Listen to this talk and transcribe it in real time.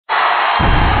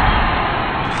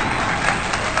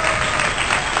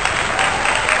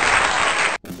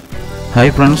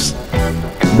Hi friends,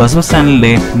 bus ചാനലിൻ്റെ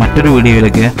മറ്റൊരു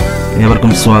വീഡിയോയിലേക്ക്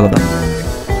ഏവർക്കും സ്വാഗതം.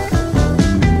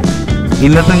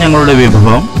 ഇന്നത്തെ ഞങ്ങളുടെ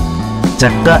വിഭവം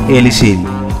ചക്ക എലിശ്ശേരി.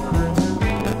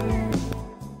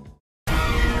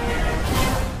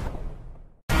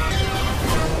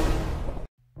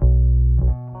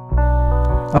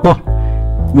 അപ്പോൾ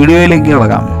വീഡിയോയിലേക്ക്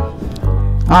കിടക്കാം.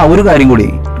 ഒരു കാര്യം കൂടി,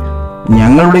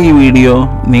 ഞങ്ങളുടെ ഈ വീഡിയോ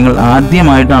നിങ്ങൾ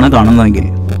ആദ്യമായിട്ടാണ് കാണുന്നതെങ്കിൽ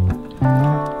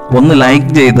ഒന്ന്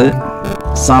ലൈക്ക് ചെയ്ത്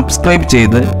സബ്സ്ക്രൈബ്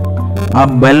ചെയ്ത് ആ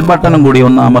ബെൽ ബട്ടണും കൂടി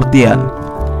ഒന്ന് അമർത്തിയാൽ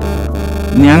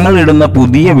ഞങ്ങളിടുന്ന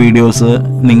പുതിയ വീഡിയോസ്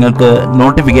നിങ്ങൾക്ക്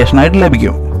നോട്ടിഫിക്കേഷനായിട്ട്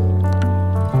ലഭിക്കും.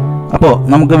 അപ്പോൾ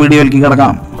നമുക്ക് വീഡിയോയിലേക്ക്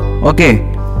കിടക്കാം. ഓക്കെ,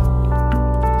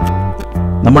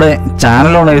 നമ്മുടെ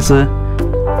ചാനൽ ഓണേഴ്സ്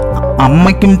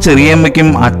അമ്മയ്ക്കും ചെറിയമ്മയ്ക്കും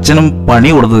അച്ഛനും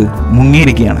പണി കൊടുത്ത്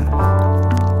മുങ്ങിയിരിക്കുകയാണ്.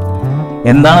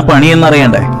 എന്താണ് പണി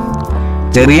എന്നറിയണ്ടേ?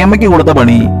 ചെറിയമ്മയ്ക്ക് കൊടുത്ത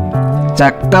പണി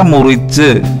ചക്ക മുറിച്ച്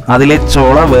അതിലെ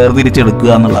ചുള വേർതിരിച്ചെടുക്കുക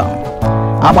എന്നുള്ളതാണ്.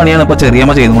 ആ പണിയാണ് ഇപ്പോൾ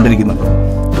ചെറിയമ്മ ചെയ്തുകൊണ്ടിരിക്കുന്നത്.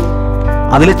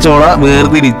 അതിലെ ചുള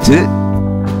വേർതിരിച്ച്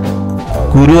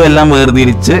കുരുവെല്ലാം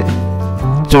വേർതിരിച്ച്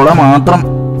ചുള മാത്രം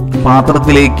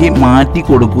പാത്രത്തിലേക്ക് മാറ്റി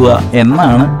കൊടുക്കുക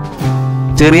എന്നാണ്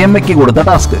ചെറിയമ്മയ്ക്ക് കൊടുത്ത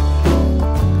ടാസ്ക്.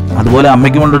 അതുപോലെ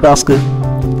അമ്മയ്ക്കുമുണ്ട് ടാസ്ക്.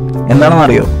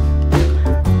 എന്താണെന്നറിയോ?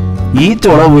 ഈ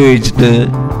ചുള ഉപയോഗിച്ചിട്ട്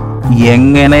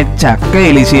എങ്ങനെ ചക്ക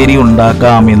എലിശ്ശേരി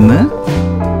ഉണ്ടാക്കാമെന്ന്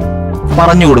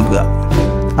പറഞ്ഞു കൊടുക്കുക.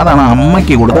 അതാണ്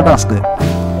അമ്മയ്ക്ക് കൊടുത്ത ടാസ്ക്.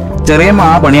 ചെറിയമ്മ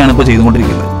ആ പണിയാണ് ഇപ്പോൾ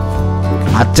ചെയ്തുകൊണ്ടിരിക്കുന്നത്.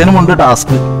 അച്ഛനുമുണ്ട്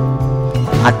ടാസ്ക്.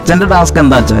 അച്ഛൻ്റെ ടാസ്ക്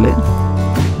എന്താ വെച്ചാൽ,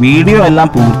 വീഡിയോ എല്ലാം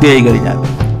പൂർത്തിയായി കഴിഞ്ഞാൽ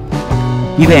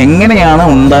ഇതെങ്ങനെയാണ്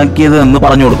ഉണ്ടാക്കിയത് എന്ന്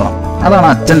പറഞ്ഞു കൊടുക്കണം. അതാണ്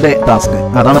അച്ഛൻ്റെ ടാസ്ക്.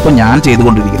 അതാണ് ഇപ്പോൾ ഞാൻ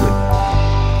ചെയ്തുകൊണ്ടിരിക്കുന്നത്.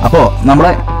 അപ്പോൾ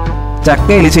നമ്മുടെ ചക്ക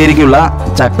എലിശ്ശേരിക്കുള്ള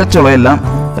ചക്കച്ചുളയെല്ലാം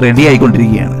റെഡി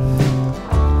ആയിക്കൊണ്ടിരിക്കുകയാണ്.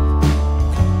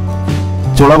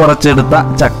 ചുള പറിച്ചെടുത്ത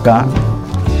ചക്ക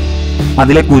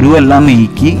അതിലെ കുരുവെല്ലാം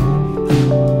നീക്കി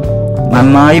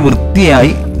നന്നായി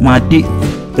വൃത്തിയായി മാറ്റി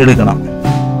എടുക്കണം.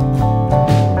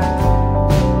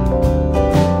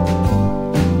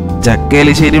 ചക്ക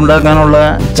എലിശ്ശേരി ഉണ്ടാക്കാനുള്ള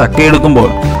ചക്ക എടുക്കുമ്പോൾ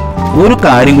ഒരു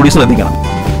കാര്യം കൂടി ശ്രദ്ധിക്കണം.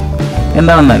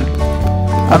 എന്താണെന്നാൽ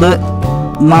അത്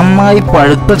നന്നായി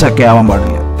പഴുത്ത ചക്കയാവാൻ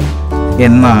പാടില്ല,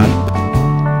 എന്നാൽ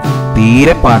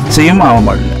തീരെ പച്ചയും ആവാൻ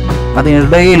പാടില്ല.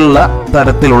 അതിനിടയിലുള്ള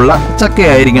തരത്തിലുള്ള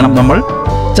ചക്കയായിരിക്കണം നമ്മൾ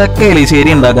ചക്ക എലിശ്ശേരി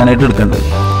ഉണ്ടാക്കാനായിട്ട് എടുക്കേണ്ടത്.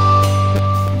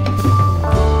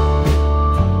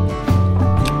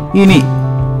 ഇനി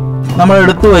നമ്മൾ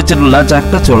എടുത്തു വെച്ചിട്ടുള്ള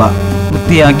ചക്കച്ചുള,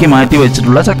 വൃത്തിയാക്കി മാറ്റി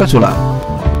വെച്ചിട്ടുള്ള ചക്കച്ചുള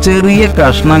ചെറിയ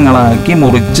കഷ്ണങ്ങളാക്കി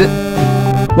മുറിച്ച്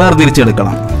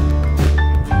വേർതിരിച്ചെടുക്കണം.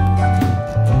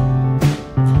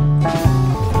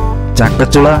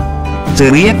 ചക്കച്ചുള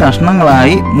ചെറിയ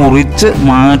കഷ്ണങ്ങളായി മുറിച്ച്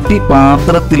മാറ്റി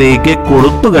പാത്രത്തിലേക്ക്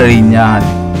കൊടുത്തു കഴിഞ്ഞാൽ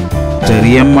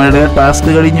ചെറിയമ്മയുടെ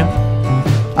ടാസ്ക് കഴിഞ്ഞു.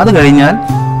 അത് കഴിഞ്ഞാൽ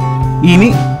ഇനി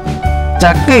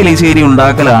ചക്ക എലിശ്ശേരി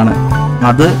ഉണ്ടാക്കലാണ്.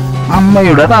 അത്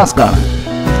അമ്മയുടെ ടാസ്കാണ്.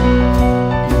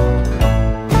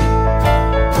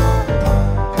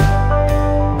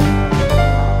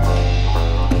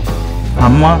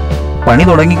 അമ്മ പണി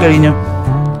തുടങ്ങിക്കഴിഞ്ഞു.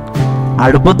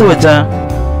 അടുപ്പത്ത് വെച്ച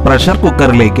പ്രഷർ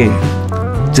കുക്കറിലേക്ക്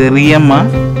ചെറിയമ്മ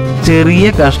ചെറിയ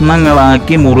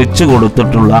കഷ്ണങ്ങളാക്കി മുറിച്ചു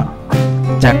കൊടുത്തിട്ടുള്ള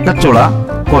ചക്കച്ചുള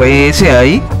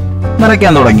കുറേശ്ശെയായി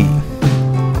നിറയ്ക്കാൻ തുടങ്ങി.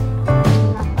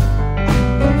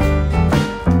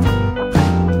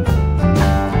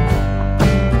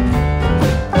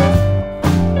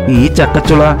 ഈ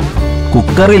ചക്കച്ചുള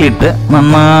കുക്കറിലിട്ട്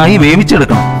നന്നായി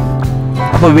വേവിച്ചെടുക്കണം.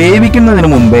 അപ്പോൾ വേവിക്കുന്നതിന്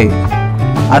മുമ്പേ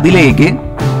അതിലേക്ക്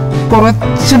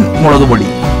കുറച്ച് മുളക് പൊടി,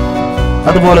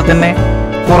 അതുപോലെ തന്നെ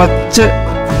കുറച്ച്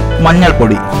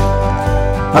മഞ്ഞൾപ്പൊടി,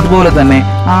 അതുപോലെ തന്നെ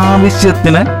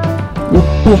ആവശ്യത്തിന്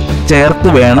ഉപ്പും ചേർത്ത്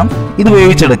വേണം ഇത്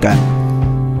വേവിച്ചെടുക്കാൻ.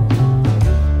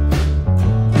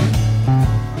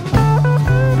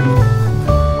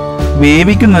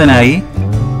 വേവിക്കുന്നതിനായി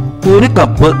 1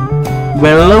 കപ്പ്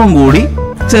വെള്ളവും കൂടി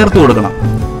ചേർത്ത് കൊടുക്കണം.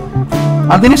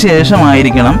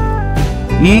 അതിനുശേഷമായിരിക്കണം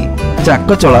ഈ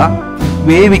ചക്കച്ചുള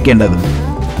വേവിക്കേണ്ടത്.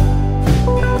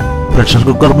 പ്രഷർ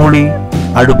കുക്കർ മൂടി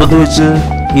അടുപ്പത്ത് വെച്ച്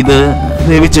ഇത്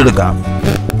വേവിച്ചെടുക്കാം.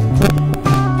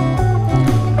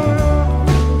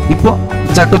 ഇപ്പോൾ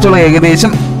ചക്കച്ചുള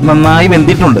ഏകദേശം നന്നായി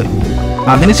വെന്തിട്ടുണ്ട്.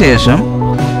 അതിനുശേഷം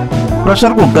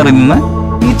പ്രഷർ കുക്കറിൽ നിന്ന്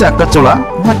ഈ ചക്കച്ചുള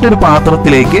മറ്റൊരു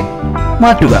പാത്രത്തിലേക്ക്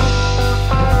മാറ്റുക.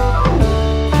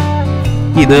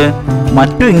 ഇത്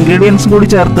മറ്റു ഇൻഗ്രീഡിയൻസ് കൂടി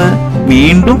ചേർത്ത്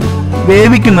വീണ്ടും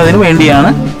വേവിക്കുന്നതിന് വേണ്ടിയാണ്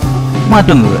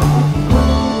മാറ്റുന്നത്.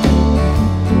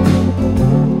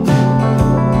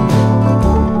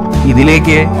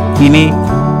 ഇതിലേക്ക് ഇനി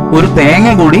ഒരു തേങ്ങ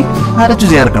കൂടി അരച്ചു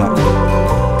ചേർക്കണം.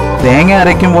 തേങ്ങ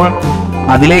അരയ്ക്കുമ്പോൾ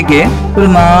അതിലേക്ക് ഒരു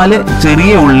 4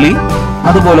 ചെറിയ ഉള്ളി,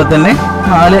 അതുപോലെ തന്നെ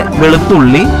 4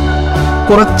 വെളുത്തുള്ളി,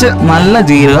 കുറച്ച് നല്ല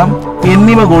ജീരകം,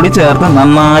 എന്നിവ കൂടി ചേർത്ത്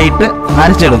നന്നായിട്ട്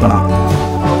അരച്ചെടുക്കണം.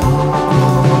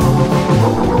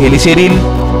 എലിശ്ശേരിയിൽ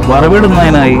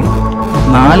വറവിടുന്നതിനായി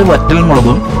 4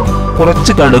 വറ്റൽമുളകും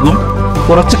കുറച്ച് കടുകും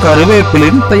കുറച്ച്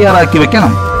കറിവേപ്പിലയും തയ്യാറാക്കി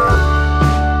വെക്കണം.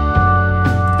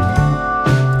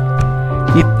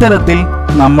 ഇത്തരത്തിൽ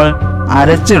നമ്മൾ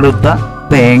അരച്ചെടുത്ത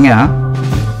തേങ്ങ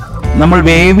നമ്മൾ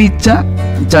വേവിച്ച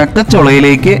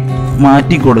ചക്കച്ചുളയിലേക്ക്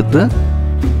മാറ്റിക്കൊടുത്ത്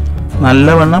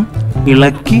നല്ലവണ്ണം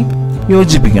ഇളക്കി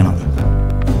യോജിപ്പിക്കണം.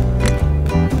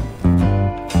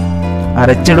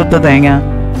 അരച്ചെടുത്ത തേങ്ങ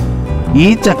ഈ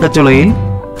ചക്കച്ചുളയിൽ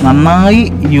നന്നായി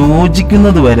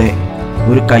യോജിക്കുന്നത് വരെ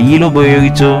ഒരു കയ്യിൽ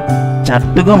ഉപയോഗിച്ചോ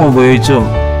ചട്ടുകം ഉപയോഗിച്ചോ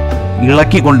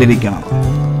ഇളക്കിക്കൊണ്ടിരിക്കണം.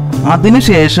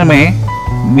 അതിനുശേഷമേ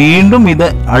വീണ്ടും ഇത്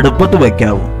അടുപ്പത്ത്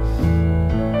വയ്ക്കാവൂ.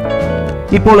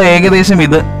 ഇപ്പോൾ ഏകദേശം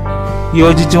ഇത്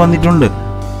യോജിച്ചു വന്നിട്ടുണ്ട്.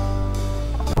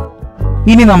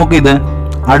 ഇനി നമുക്കിത്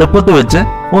അടുപ്പത്ത് വെച്ച്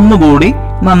ഒന്നുകൂടി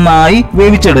നന്നായി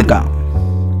വേവിച്ചെടുക്കാം.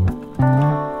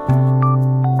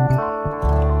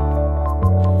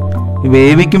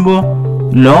 വേവിക്കുമ്പോൾ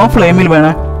ലോ ഫ്ലെയിമിൽ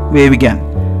വേണം വേവിക്കാൻ.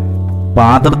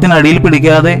 പാത്രത്തിനടിയിൽ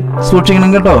പിടിക്കാതെ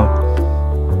സൂക്ഷിക്കണം കേട്ടോ.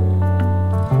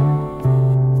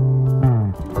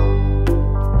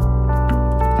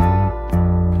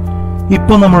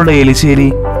 ഇപ്പോൾ നമ്മളുടെ എലിശ്ശേരി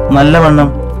നല്ലവണ്ണം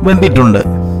വെന്തിട്ടുണ്ട്.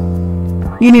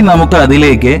 ഇനി നമുക്ക്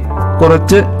അതിലേക്ക്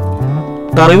കുറച്ച്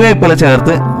കറിവേപ്പില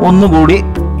ചേർത്ത് ഒന്നുകൂടി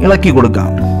ഇളക്കി കൊടുക്കാം.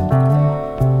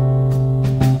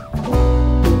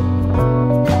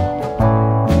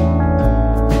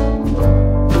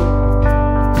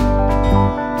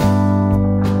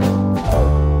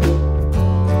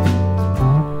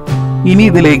 ഇനി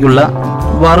ഇതിലേക്കുള്ള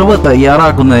വറവ്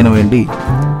തയ്യാറാക്കുന്നതിന് വേണ്ടി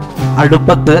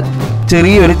അടുപ്പത്ത്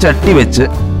ചെറിയൊരു ചട്ടി വെച്ച്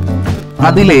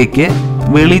അതിലേക്ക്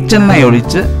വെളിച്ചെണ്ണ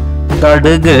ഒഴിച്ച്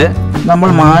കടുക്, നമ്മൾ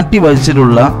മാറ്റി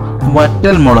വച്ചിട്ടുള്ള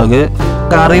വറ്റൽമുളക്,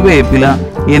 കറിവേപ്പില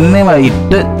എന്നിവ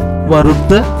ഇട്ട്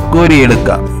വറുത്ത്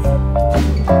കോരിയെടുക്കാം.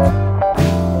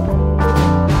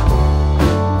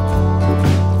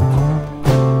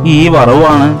 ഈ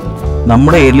വറവാണ്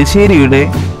നമ്മുടെ എലിശ്ശേരിയുടെ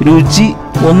രുചി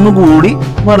ഒന്നുകൂടി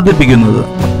വർദ്ധിപ്പിക്കുന്നത്.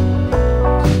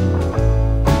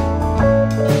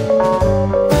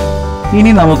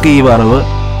 ഇനി നമുക്ക് ഈ വറവ്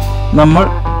നമ്മൾ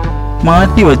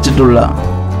മാറ്റി വച്ചിട്ടുള്ള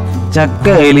ചക്ക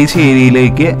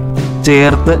എലിശ്ശേരിയിലേക്ക്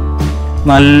ചേർത്ത്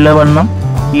നല്ലവണ്ണം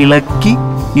ഇളക്കി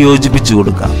യോജിപ്പിച്ചു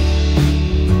കൊടുക്കാം.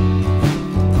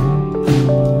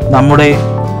 നമ്മുടെ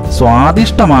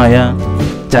സ്വാദിഷ്ടമായ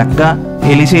ചക്ക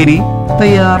എലിശ്ശേരി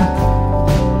തയ്യാർ.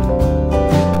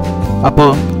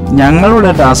 അപ്പോൾ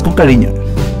ഞങ്ങളുടെ ടാസ്ക് കഴിഞ്ഞു.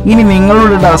 ഇനി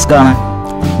നിങ്ങളുടെ ടാസ്ക്കാണ്.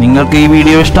 നിങ്ങൾക്ക് ഈ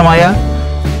വീഡിയോ ഇഷ്ടമായാൽ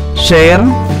ഷെയർ,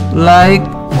 ലൈക്ക്,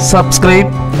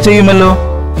 സബ്സ്ക്രൈബ് ചെയ്യുമല്ലോ.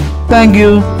 Thank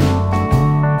you.